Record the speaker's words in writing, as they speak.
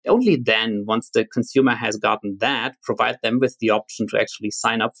only then, once the consumer has gotten that, provide them with the option to actually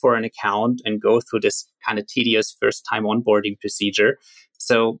sign up for an account and go through this kind of tedious first time onboarding procedure.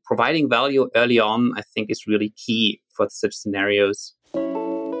 So providing value early on, I think, is really key for such scenarios.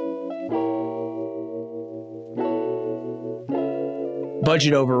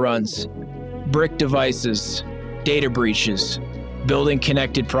 Budget overruns, brick devices, data breaches. Building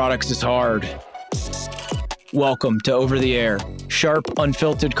connected products is hard. Welcome to Over the Air. Sharp,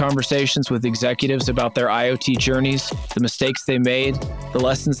 unfiltered conversations with executives about their IoT journeys, the mistakes they made, the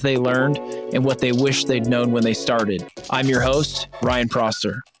lessons they learned, and what they wish they'd known when they started. I'm your host, Ryan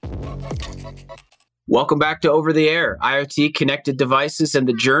Prosser. Welcome back to Over the Air, IoT, connected devices, and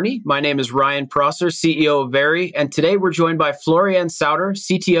the journey. My name is Ryan Prosser, CEO of Very, and today we're joined by Florian Sauter,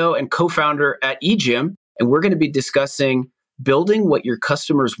 CTO and co-founder at eGym, and we're going to be discussing building what your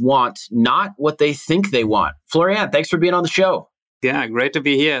customers want, not what they think they want. Florian, thanks for being on the show. Yeah, great to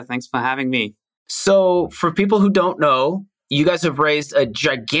be here. Thanks for having me. So for people who don't know, you guys have raised a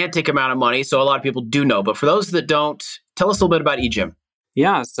gigantic amount of money, so a lot of people do know. But for those that don't, tell us a little bit about eGym.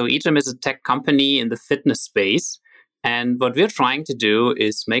 Yeah, so eGym is a tech company in the fitness space. And what we're trying to do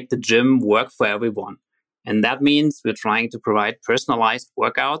is make the gym work for everyone. And that means we're trying to provide personalized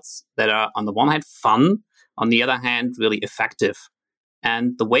workouts that are, on the one hand, fun, on the other hand, really effective.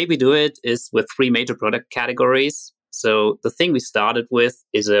 And the way we do it is with three major product categories. So the thing we started with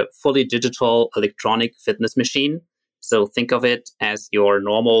is a fully digital electronic fitness machine. So think of it as your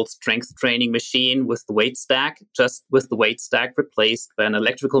normal strength training machine with the weight stack, just with the weight stack replaced by an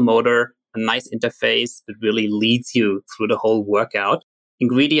electrical motor, a nice interface that really leads you through the whole workout.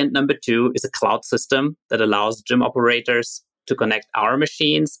 Ingredient number 2 is a cloud system that allows gym operators to connect our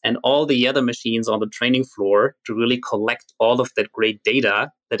machines and all the other machines on the training floor to really collect all of that great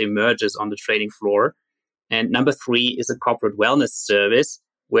data that emerges on the training floor. And number 3 is a corporate wellness service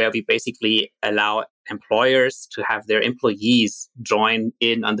where we basically allow employers to have their employees join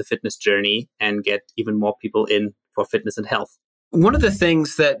in on the fitness journey and get even more people in for fitness and health. One of the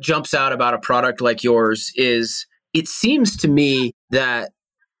things that jumps out about a product like yours is it seems to me that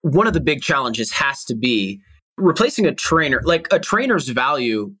one of the big challenges has to be replacing a trainer. Like a trainer's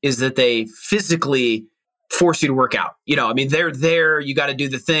value is that they physically force you to work out. You know, I mean, they're there, you got to do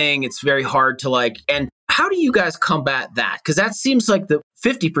the thing. It's very hard to and how do you guys combat that? Because that seems like the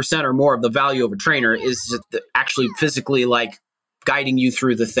 50% or more of the value of a trainer is actually physically guiding you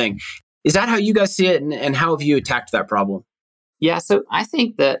through the thing. Is that how you guys see it? And how have you attacked that problem? Yeah, so I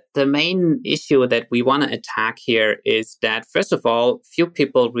think that the main issue that we want to attack here is that, first of all, few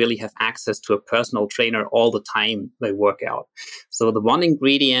people really have access to a personal trainer all the time they work out. So the one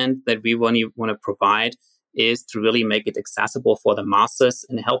ingredient that we want to provide is to really make it accessible for the masses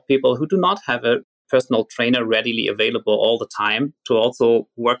and help people who do not have a personal trainer readily available all the time to also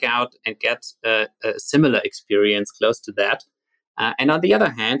work out and get a similar experience close to that. And on the other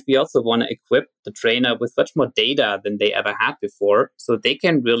hand, we also want to equip the trainer with much more data than they ever had before, so they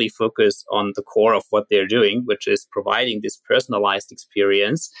can really focus on the core of what they're doing, which is providing this personalized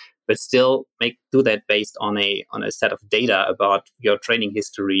experience, but still do that based on a set of data about your training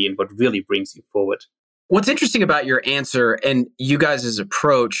history and what really brings you forward. What's interesting about your answer and you guys'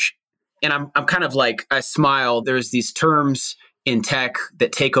 approach, and I'm kind of I smile, there's these terms in tech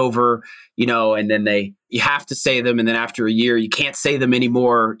that take over, and then you have to say them. And then after a year, you can't say them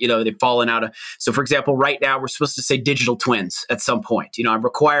anymore. They've fallen out of. So for example, right now we're supposed to say digital twins at some point. I'm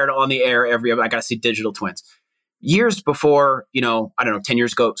required on the air I got to say digital twins. Years before, 10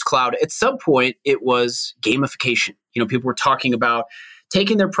 years ago, it was cloud. At some point, it was gamification. People were talking about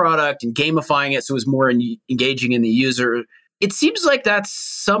taking their product and gamifying it so it was more engaging in the user. It seems like that's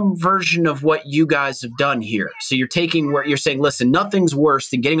some version of what you guys have done here. So you're taking where you're saying, listen, nothing's worse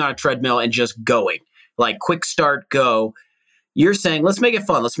than getting on a treadmill and just going, quick start, go. You're saying, let's make it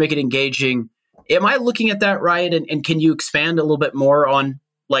fun. Let's make it engaging. Am I looking at that right? And can you expand a little bit more on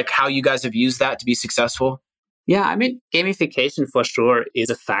how you guys have used that to be successful? Yeah, I mean, gamification for sure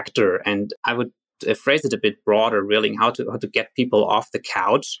is a factor. And I would phrase it a bit broader, really, how to get people off the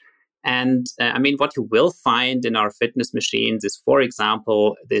couch. And what you will find in our fitness machines is, for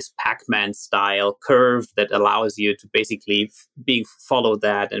example, this Pac-Man style curve that allows you to basically follow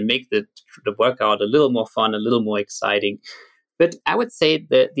that and make the workout a little more fun, a little more exciting. But I would say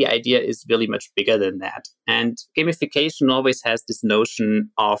that the idea is really much bigger than that. And gamification always has this notion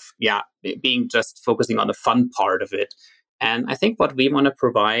of, being just focusing on the fun part of it. And I think what we want to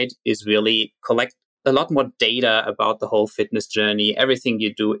provide is really collect a lot more data about the whole fitness journey, everything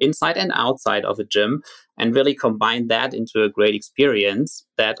you do inside and outside of a gym, and really combine that into a great experience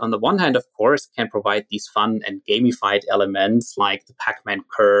that on the one hand, of course, can provide these fun and gamified elements like the Pac-Man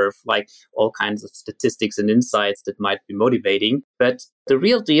curve, like all kinds of statistics and insights that might be motivating. But the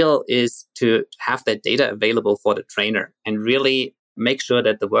real deal is to have that data available for the trainer and really make sure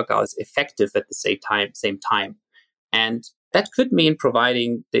that the workout is effective at the same time. And that could mean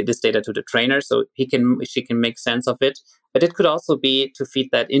providing this data to the trainer so she can make sense of it. But it could also be to feed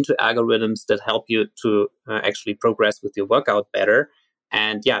that into algorithms that help you to actually progress with your workout better.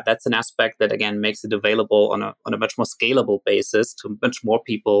 And yeah, that's an aspect that, again, makes it available on a much more scalable basis to much more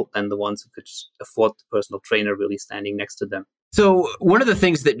people than the ones who could afford the personal trainer really standing next to them. So one of the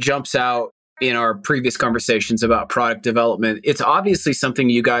things that jumps out in our previous conversations about product development, it's obviously something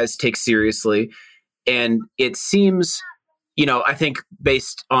you guys take seriously. And it seems, I think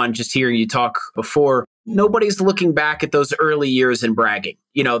based on just hearing you talk before, nobody's looking back at those early years and bragging.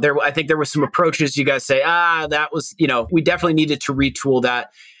 I think there were some approaches you guys say, that was, we definitely needed to retool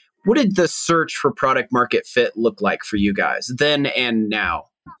that. What did the search for product market fit look like for you guys then and now?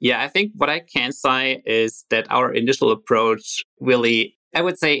 Yeah, I think what I can say is that our initial approach really, I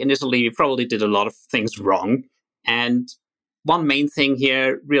would say initially we probably did a lot of things wrong. And one main thing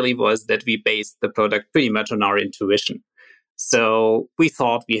here really was that we based the product pretty much on our intuition. So we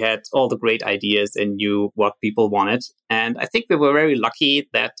thought we had all the great ideas and knew what people wanted. And I think we were very lucky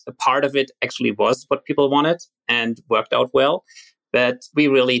that a part of it actually was what people wanted and worked out well. But we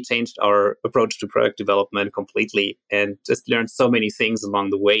really changed our approach to product development completely and just learned so many things along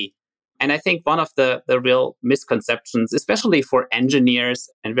the way. And I think one of the real misconceptions, especially for engineers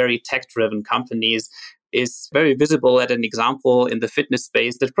and very tech-driven companies, is very visible at an example in the fitness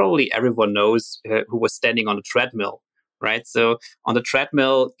space that probably everyone knows who was standing on a treadmill, right? So on the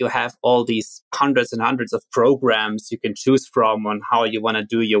treadmill, you have all these hundreds and hundreds of programs you can choose from on how you want to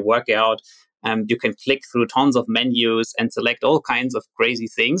do your workout. You can click through tons of menus and select all kinds of crazy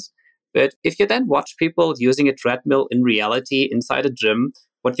things. But if you then watch people using a treadmill in reality inside a gym,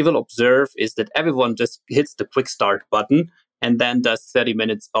 what you will observe is that everyone just hits the quick start button and then does 30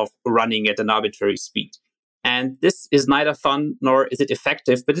 minutes of running at an arbitrary speed. And this is neither fun nor is it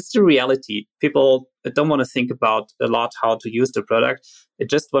effective, but it's the reality. People don't want to think about a lot how to use the product. They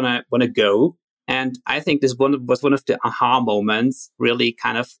just want to go. And I think this was one of the aha moments, really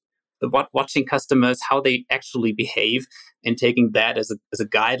kind of watching customers, how they actually behave and taking that as a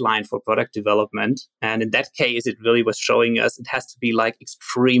guideline for product development. And in that case, it really was showing us it has to be like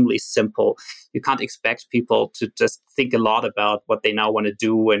extremely simple. You can't expect people to just think a lot about what they now want to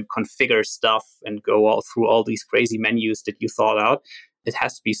do and configure stuff and go all through all these crazy menus that you thought out. It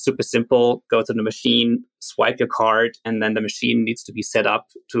has to be super simple. Go to the machine, swipe your card, and then the machine needs to be set up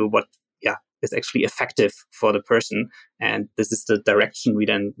to what is actually effective for the person. And this is the direction we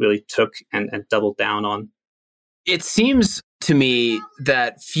then really took and doubled down on. It seems to me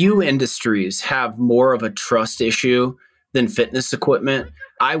that few industries have more of a trust issue than fitness equipment.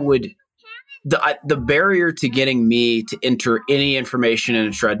 The barrier to getting me to enter any information in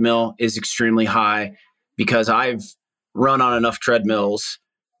a treadmill is extremely high because I've run on enough treadmills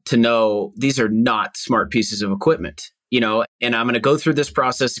to know these are not smart pieces of equipment. And I'm going to go through this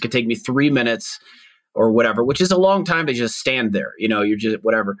process. It could take me 3 minutes or whatever, which is a long time to just stand there. You're just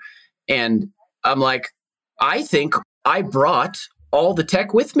whatever. And I'm like, I think I brought all the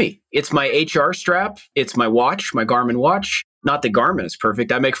tech with me. It's my HR strap. It's my watch, my Garmin watch. Not that Garmin is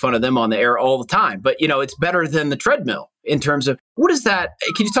perfect. I make fun of them on the air all the time, but it's better than the treadmill in terms of what is that?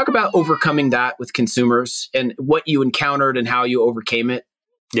 Can you talk about overcoming that with consumers and what you encountered and how you overcame it?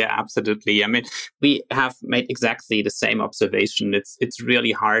 Yeah, absolutely. I mean, we have made exactly the same observation. It's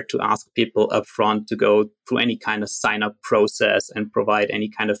really hard to ask people upfront to go through any kind of sign-up process and provide any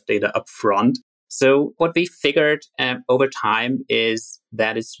kind of data upfront. So what we figured over time is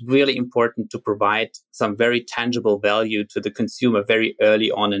that it's really important to provide some very tangible value to the consumer very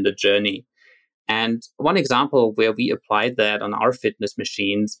early on in the journey. And one example where we applied that on our fitness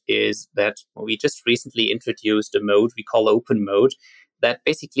machines is that we just recently introduced a mode we call open mode, that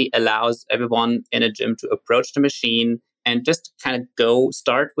basically allows everyone in a gym to approach the machine and just kind of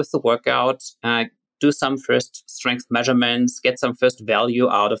start with the workout, do some first strength measurements, get some first value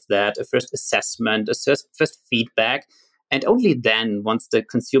out of that, a first assessment, a first feedback. And only then, once the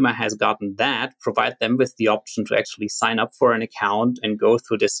consumer has gotten that, provide them with the option to actually sign up for an account and go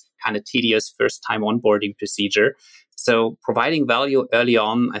through this kind of tedious first time onboarding procedure. So providing value early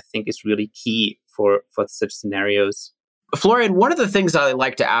on, I think, is really key for such scenarios. Florian, one of the things I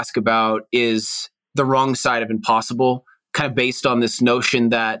like to ask about is the wrong side of impossible, kind of based on this notion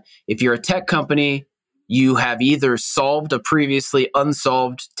that if you're a tech company, you have either solved a previously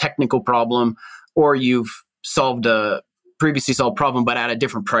unsolved technical problem or you've solved a previously solved problem, but at a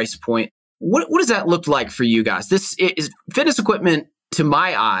different price point. What does that look like for you guys? This is fitness equipment, to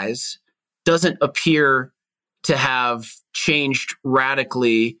my eyes, doesn't appear to have changed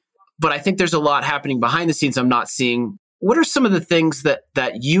radically, but I think there's a lot happening behind the scenes I'm not seeing. What are some of the things that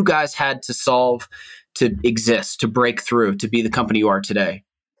you guys had to solve to exist, to break through, to be the company you are today?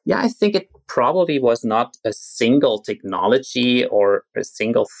 Yeah, I think it probably was not a single technology or a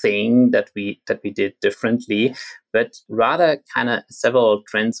single thing that we did differently, but rather kind of several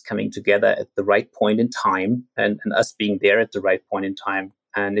trends coming together at the right point in time and us being there at the right point in time.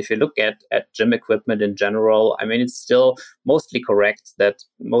 And if you look at gym equipment in general, I mean, it's still mostly correct that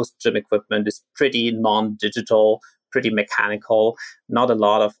most gym equipment is pretty non-digital, pretty mechanical, not a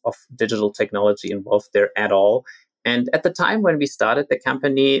lot of digital technology involved there at all. And at the time when we started the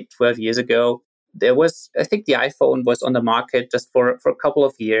company 12 years ago, I think the iPhone was on the market just for a couple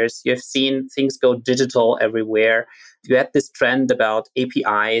of years. You've seen things go digital everywhere. You had this trend about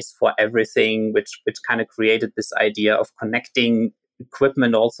APIs for everything, which kind of created this idea of connecting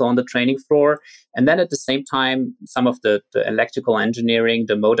equipment also on the training floor. And then at the same time, some of the electrical engineering,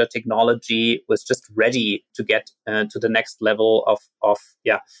 the motor technology was just ready to get to the next level of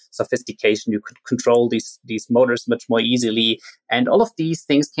sophistication. You could control these motors much more easily. And all of these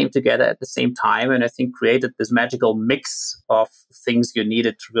things came together at the same time, and I think created this magical mix of things you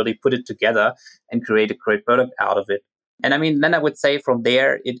needed to really put it together and create a great product out of it. And I mean, then I would say from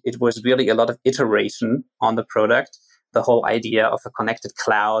there, it was really a lot of iteration on the product. The whole idea of a connected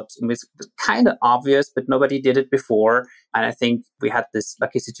cloud was kind of obvious, but nobody did it before. And I think we had this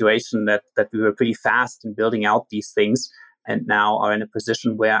lucky situation that we were pretty fast in building out these things and now are in a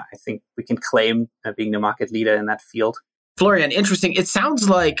position where I think we can claim being the market leader in that field. Florian, interesting. It sounds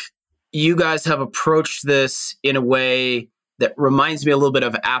like you guys have approached this in a way that reminds me a little bit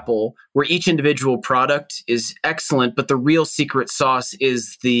of Apple, where each individual product is excellent, but the real secret sauce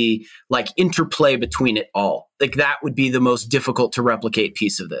is the interplay between it all. Like that would be the most difficult to replicate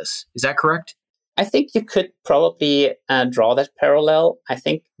piece of this. Is that correct? I think you could probably draw that parallel. I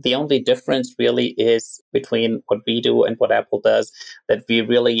think the only difference really is between what we do and what Apple does, that we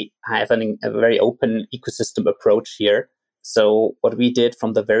really have a very open ecosystem approach here. So what we did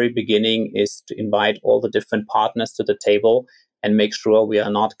from the very beginning is to invite all the different partners to the table and make sure we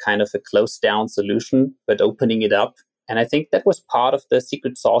are not kind of a closed down solution, but opening it up. And I think that was part of the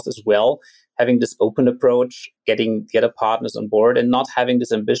secret sauce as well, having this open approach, getting the other partners on board and not having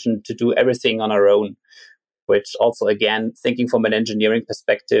this ambition to do everything on our own, which also, again, thinking from an engineering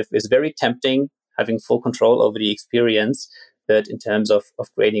perspective is very tempting, having full control over the experience. But in terms of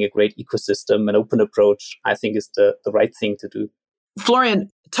creating a great ecosystem, an open approach, I think is the right thing to do. Florian,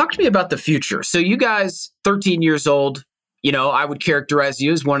 talk to me about the future. So you guys, 13 years old, I would characterize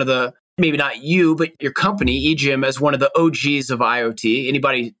you as one of the, maybe not you, but your company, eGym, as one of the OGs of IoT.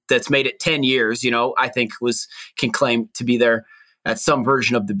 Anybody that's made it 10 years, I think can claim to be there at some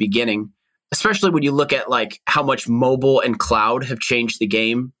version of the beginning. Especially when you look at how much mobile and cloud have changed the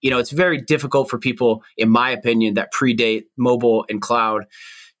game. It's very difficult for people, in my opinion, that predate mobile and cloud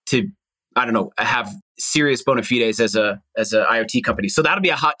to, have serious bona fides as a IoT company. So that'll be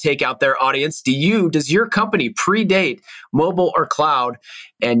a hot take out there, audience. Does your company predate mobile or cloud?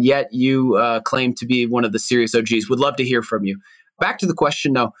 And yet you claim to be one of the serious OGs. Would love to hear from you. Back to the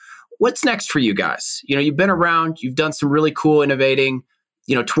question though, what's next for you guys? You've been around, you've done some really cool innovating.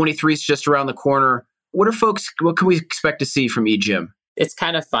 23 is just around the corner. What can we expect to see from eGym? It's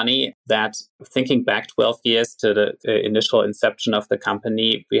kind of funny that thinking back 12 years to the initial inception of the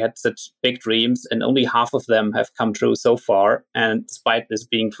company, we had such big dreams and only half of them have come true so far. And despite this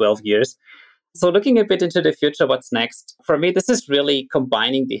being 12 years. So looking a bit into the future, what's next? For me, this is really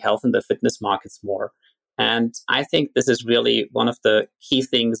combining the health and the fitness markets more. And I think this is really one of the key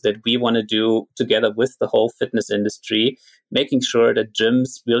things that we want to do together with the whole fitness industry, making sure that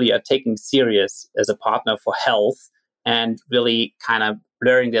gyms really are taken serious as a partner for health and really kind of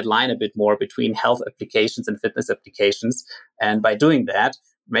blurring that line a bit more between health applications and fitness applications. And by doing that,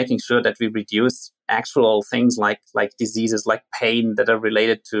 making sure that we reduce actual things like diseases like pain that are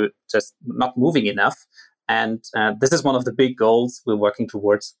related to just not moving enough. And this is one of the big goals we're working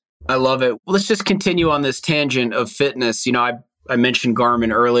towards. I love it. Well, let's just continue on this tangent of fitness. I mentioned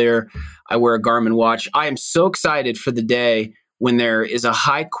Garmin earlier. I wear a Garmin watch. I am so excited for the day when there is a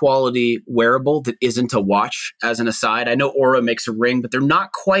high quality wearable that isn't a watch. As an aside, I know Oura makes a ring, but they're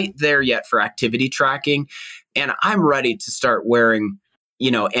not quite there yet for activity tracking. And I'm ready to start wearing,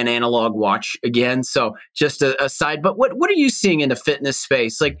 an analog watch again. So just a side, but what are you seeing in the fitness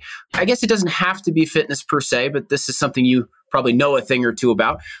space? Like, I guess it doesn't have to be fitness per se, but this is something you probably know a thing or two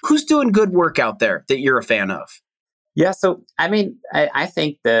about. Who's doing good work out there that you're a fan of? Yeah, so I mean, I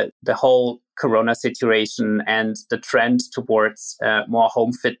think that the whole Corona situation and the trend towards more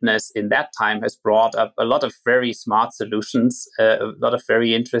home fitness in that time has brought up a lot of very smart solutions, a lot of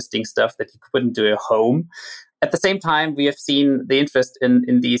very interesting stuff that you couldn't do at home. At the same time, we have seen the interest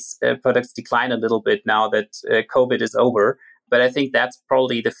in these products decline a little bit now that COVID is over. But I think that's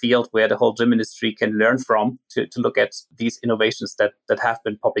probably the field where the whole gym industry can learn from to look at these innovations that have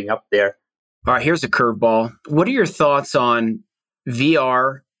been popping up there. All right, here's a curveball. What are your thoughts on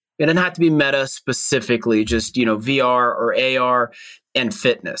VR? It doesn't have to be Meta specifically, just, VR or AR and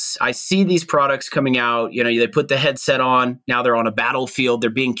fitness. I see these products coming out, they put the headset on, now they're on a battlefield, they're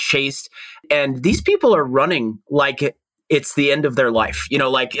being chased, and these people are running like it's the end of their life.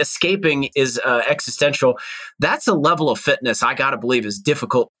 Like escaping is existential. That's a level of fitness I got to believe is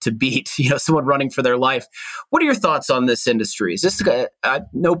difficult to beat, someone running for their life. What are your thoughts on this industry? Is this,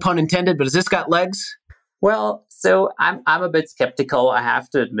 no pun intended, but has this got legs? Well, so I'm a bit skeptical, I have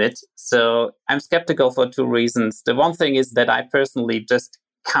to admit. So I'm skeptical for two reasons. The one thing is that I personally just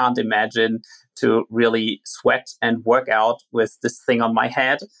can't imagine to really sweat and work out with this thing on my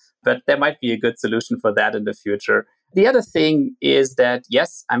head, but there might be a good solution for that in the future. The other thing is that,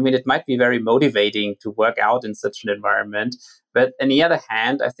 yes, I mean, it might be very motivating to work out in such an environment. But on the other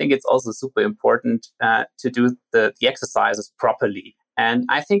hand, I think it's also super important to do the exercises properly. And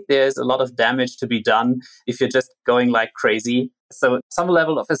I think there's a lot of damage to be done if you're just going like crazy. So some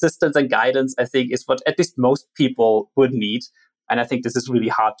level of assistance and guidance, I think, is what at least most people would need. And I think this is really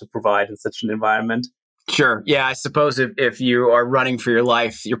hard to provide in such an environment. Sure. Yeah, I suppose if you are running for your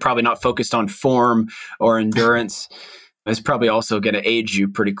life, you're probably not focused on form or endurance. It's probably also going to age you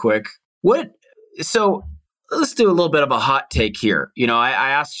pretty quick. So let's do a little bit of a hot take here. I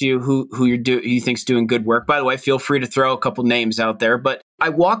asked you who you think's doing good work. By the way, feel free to throw a couple names out there. But I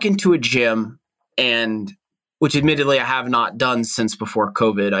walk into a gym, and which admittedly I have not done since before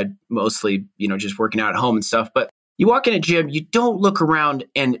COVID. I mostly, just working out at home and stuff. But you walk in a gym, you don't look around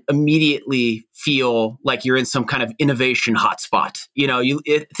and immediately feel like you're in some kind of innovation hotspot.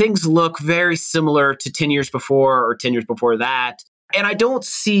 Things look very similar to 10 years before or 10 years before that. And I don't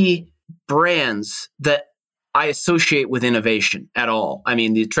see brands that I associate with innovation at all. I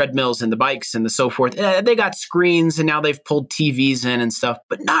mean, the treadmills and the bikes and the so forth, they got screens and now they've pulled TVs in and stuff,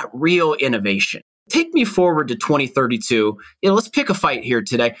 but not real innovation. Take me forward to 2032. Let's pick a fight here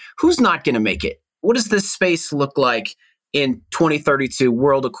today. Who's not going to make it? What does this space look like in 2032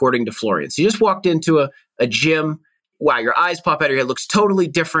 world according to Florian? So you just walked into a gym. Wow, your eyes pop out of your head. It looks totally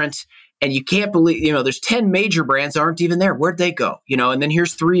different. And you can't believe, there's 10 major brands that aren't even there. Where'd they go? And then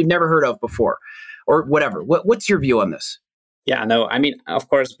here's 3 you've never heard of before or whatever. What's your view on this? Yeah, no, I mean, of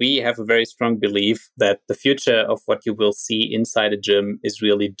course, we have a very strong belief that the future of what you will see inside a gym is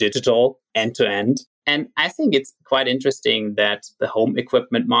really digital, end to end. And I think it's quite interesting that the home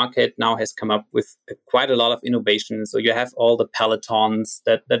equipment market now has come up with quite a lot of innovation. So you have all the Pelotons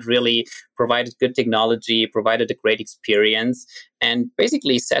that really provided good technology, provided a great experience, and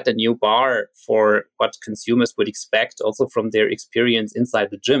basically set a new bar for what consumers would expect also from their experience inside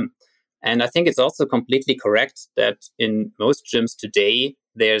the gym. And I think it's also completely correct that in most gyms today,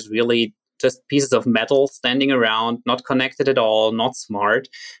 there's really just pieces of metal standing around, not connected at all, not smart.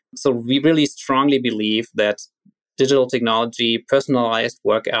 So we really strongly believe that digital technology, personalized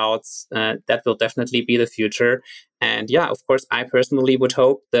workouts, that will definitely be the future. And yeah, of course, I personally would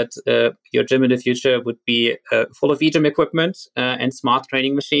hope that your gym in the future would be full of eGym equipment and smart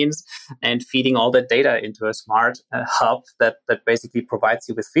training machines and feeding all that data into a smart hub that basically provides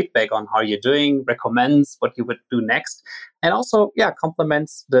you with feedback on how you're doing, recommends what you would do next, and also,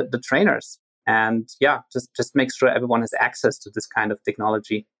 complements the trainers. And just make sure everyone has access to this kind of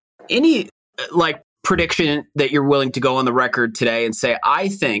technology. Any prediction that you're willing to go on the record today and say, I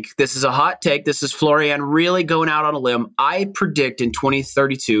think this is a hot take. This is Florian really going out on a limb. I predict in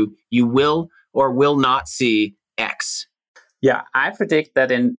 2032, you will or will not see X. Yeah, I predict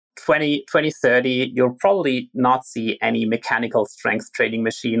that in 2030, you'll probably not see any mechanical strength training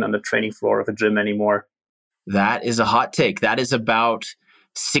machine on the training floor of a gym anymore. That is a hot take. That is about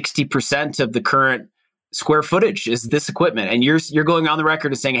 60% of the current square footage is this equipment. And you're going on the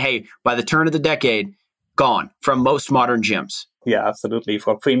record and saying, hey, by the turn of the decade, gone from most modern gyms. Yeah, absolutely.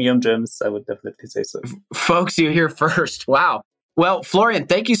 For premium gyms, I would definitely say so. Folks, you hear first. Wow. Well, Florian,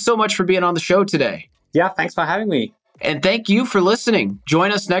 thank you so much for being on the show today. Yeah, thanks for having me. And thank you for listening.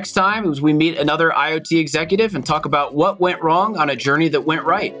 Join us next time as we meet another IoT executive and talk about what went wrong on a journey that went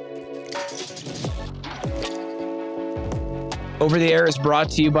right. Over the Air is brought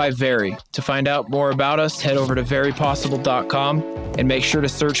to you by Very. To find out more about us, head over to verypossible.com and make sure to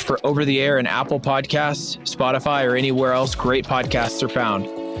search for Over the Air in Apple Podcasts, Spotify, or anywhere else great podcasts are found.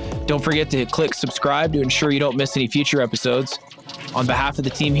 Don't forget to click subscribe to ensure you don't miss any future episodes. On behalf of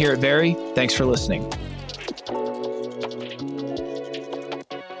the team here at Very, thanks for listening.